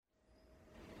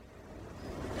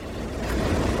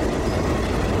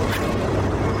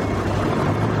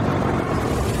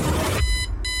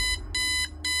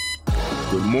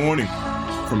morning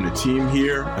from the team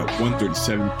here at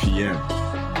 1:37 p.m.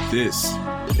 This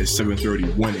is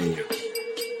 7:31 a.m.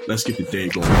 Let's get the day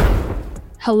going.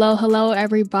 Hello,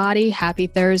 everybody. Happy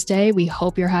Thursday. We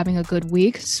hope you're having a good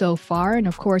week so far. And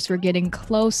of course, we're getting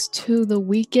close to the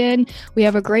weekend. We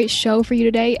have a great show for you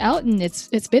today. Elton,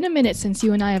 it's been a minute since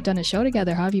you and I have done a show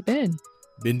together. How have you been?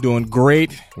 Been doing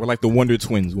great. We're like the Wonder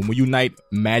Twins. When we unite,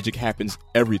 magic happens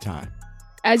every time.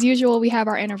 As usual, we have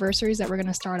our anniversaries that we're going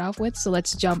to start off with, so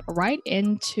let's jump right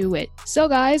into it. So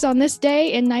guys, on this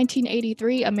day in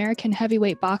 1983, American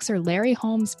heavyweight boxer Larry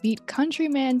Holmes beat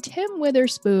countryman Tim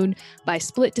Witherspoon by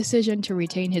split decision to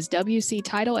retain his WC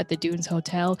title at the Dunes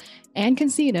Hotel and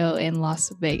Casino in Las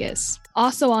Vegas.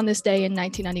 Also on this day in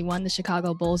 1991, the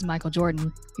Chicago Bulls' Michael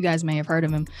Jordan, you guys may have heard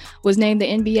of him, was named the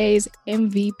NBA's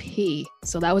MVP.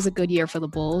 So that was a good year for the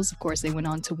Bulls. Of course, they went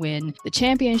on to win the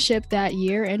championship that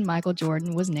year, and Michael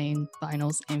Jordan was named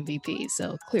Finals MVP.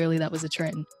 So clearly that was a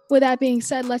trend. With that being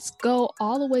said, let's go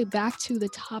all the way back to the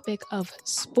topic of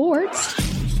sports.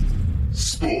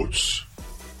 Sports.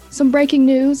 Some breaking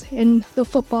news in the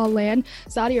football land.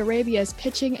 Saudi Arabia is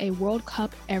pitching a World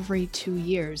Cup every 2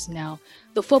 years. Now,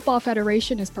 the Football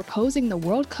Federation is proposing the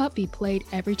World Cup be played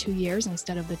every 2 years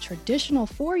instead of the traditional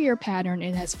 4-year pattern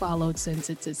it has followed since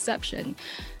its inception.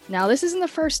 Now, this isn't the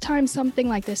first time something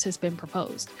like this has been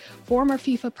proposed. Former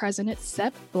FIFA president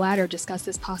Sepp Blatter discussed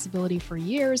this possibility for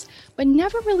years, but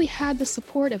never really had the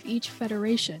support of each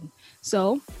federation.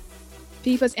 So,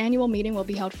 FIFA's annual meeting will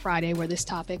be held Friday, where this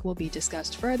topic will be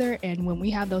discussed further, and when we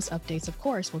have those updates, of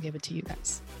course, we'll give it to you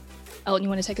guys. Elton, you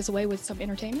want to take us away with some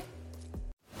entertainment?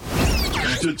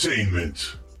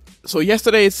 Entertainment. So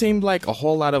yesterday, it seemed like a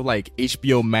whole lot of like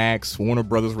HBO Max, Warner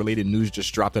Brothers related news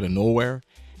just dropped out of nowhere,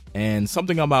 and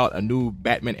something about a new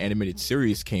Batman animated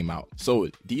series came out. So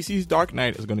DC's Dark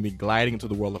Knight is going to be gliding into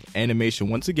the world of animation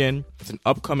once again. It's an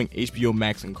upcoming HBO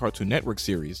Max and Cartoon Network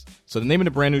series. So the name of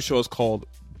the brand new show is called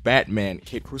Batman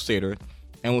Caped Crusader,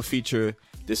 and will feature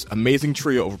this amazing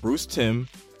trio of Bruce Timm,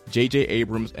 J.J.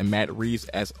 Abrams, and Matt Reeves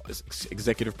as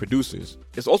executive producers.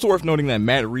 It's also worth noting that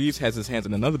Matt Reeves has his hands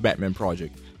on another Batman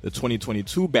project, the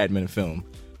 2022 Batman film.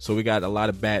 So we got a lot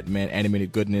of Batman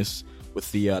animated goodness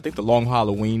with the, I think the Long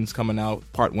Halloween's coming out,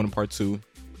 part 1 and part 2,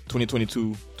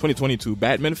 2022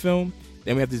 Batman film.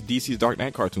 Then we have this DC's Dark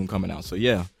Knight cartoon coming out. So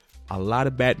yeah, a lot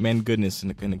of Batman goodness in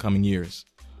the coming years.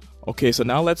 Okay, so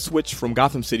now let's switch from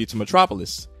Gotham City to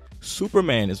Metropolis.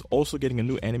 Superman is also getting a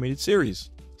new animated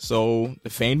series. So, the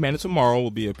famed Man of Tomorrow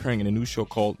will be appearing in a new show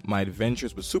called My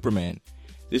Adventures with Superman.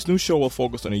 This new show will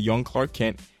focus on a young Clark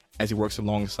Kent as he works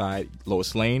alongside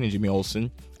Lois Lane and Jimmy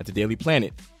Olsen at the Daily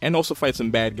Planet, and also fights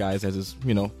some bad guys as his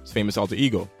famous alter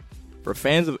ego. For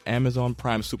fans of Amazon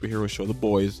Prime superhero show The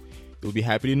Boys, you'll be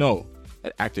happy to know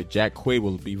that actor Jack Quaid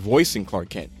will be voicing Clark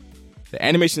Kent. The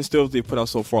animation stills they've put out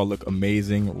so far look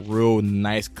amazing. Real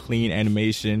nice, clean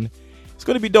animation. It's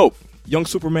going to be dope. Young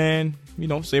Superman,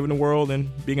 saving the world and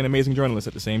being an amazing journalist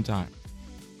at the same time.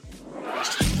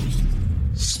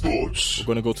 Sports. We're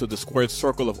going to go to the squared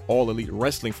circle of All Elite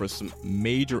Wrestling for some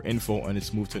major info on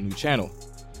its move to a new channel.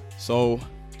 So,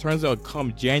 turns out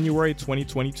come January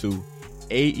 2022,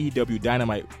 AEW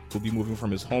Dynamite will be moving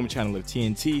from its home channel of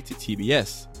TNT to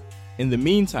TBS. In the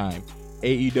meantime,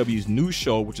 AEW's new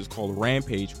show, which is called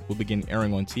Rampage, will begin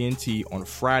airing on TNT on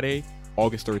Friday,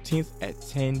 August 13th at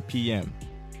 10 p.m.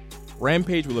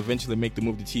 Rampage will eventually make the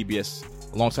move to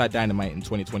TBS alongside Dynamite in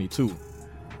 2022.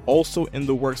 Also in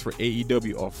the works for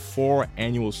AEW are 4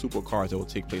 annual supercards that will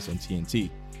take place on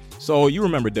TNT. So you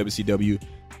remember WCW,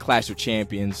 Clash of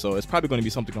Champions, so it's probably going to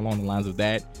be something along the lines of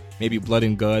that. Maybe Blood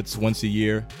and Guts once a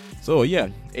year. So yeah,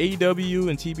 AEW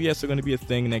and TBS are going to be a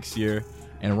thing next year.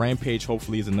 And Rampage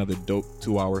hopefully is another dope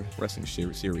 2-hour wrestling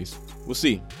series. We'll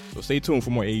see. So stay tuned for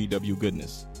more AEW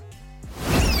goodness.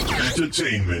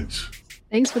 Entertainment.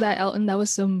 Thanks for that, Elton. That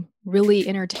was some really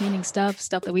entertaining stuff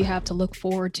that we have to look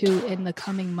forward to in the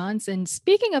coming months. And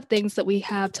speaking of things that we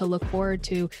have to look forward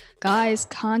to, guys,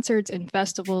 concerts and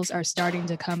festivals are starting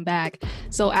to come back.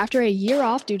 So after a year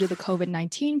off due to the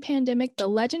COVID-19 pandemic, the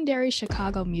legendary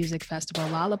Chicago music festival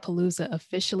Lollapalooza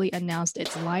officially announced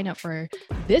its lineup for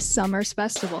this summer's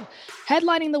festival.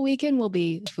 Headlining the weekend will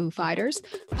be Foo Fighters,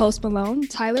 Post Malone,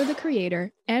 Tyler the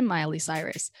Creator, and Miley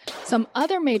Cyrus. Some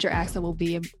other major acts that will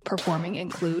be performing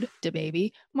include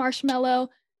DaBaby, Marshmello,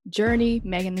 Journey,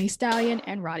 Megan Thee Stallion,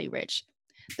 and Roddy Ricch.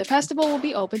 The festival will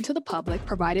be open to the public,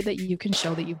 provided that you can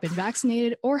show that you've been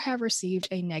vaccinated or have received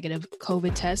a negative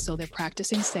COVID test, so they're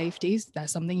practicing safeties.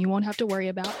 That's something you won't have to worry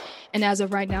about. And as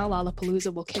of right now,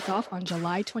 Lollapalooza will kick off on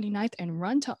July 29th and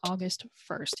run to August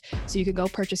 1st. So you can go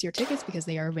purchase your tickets because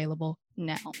they are available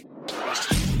now.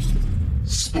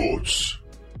 Sports.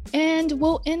 And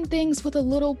we'll end things with a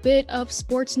little bit of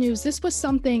sports news. This was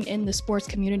something in the sports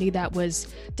community that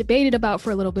was debated about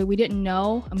for a little bit. We didn't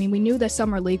know. I mean, we knew that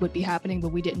Summer League would be happening, but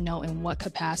we didn't know in what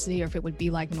capacity or if it would be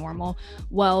like normal.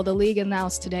 Well, the league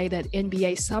announced today that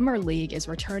NBA Summer League is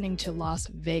returning to Las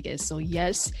Vegas. So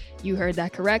yes, you heard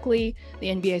that correctly. The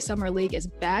NBA Summer League is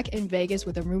back in Vegas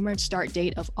with a rumored start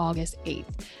date of August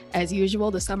 8th. As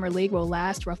usual, the Summer League will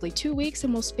last roughly 2 weeks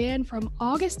and will span from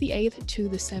August the 8th to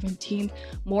the 17th.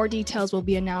 More details will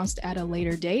be announced at a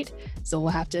later date, so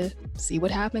we'll have to see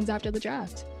what happens after the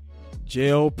draft.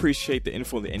 Jill, appreciate the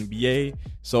info of the NBA.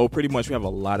 So pretty much we have a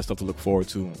lot of stuff to look forward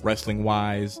to,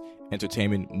 wrestling-wise,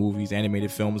 entertainment, movies,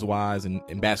 animated films-wise, and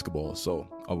basketball. So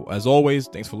as always,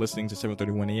 thanks for listening to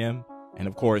 7:31 a.m. And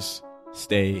of course,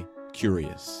 stay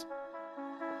curious.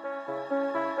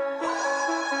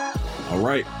 All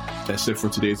right, that's it for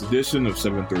today's edition of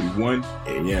 7:31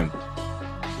 a.m.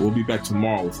 We'll be back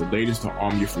tomorrow with the latest to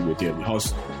arm you for your daily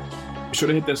hustle. Be sure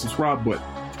to hit that subscribe button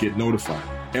to get notified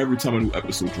every time a new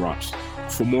episode drops.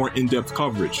 For more in-depth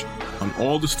coverage on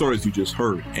all the stories you just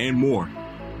heard and more,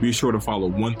 be sure to follow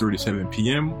 137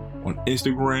 p.m. on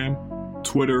Instagram,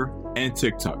 Twitter, and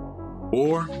TikTok,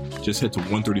 or just head to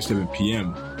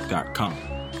 137pm.com.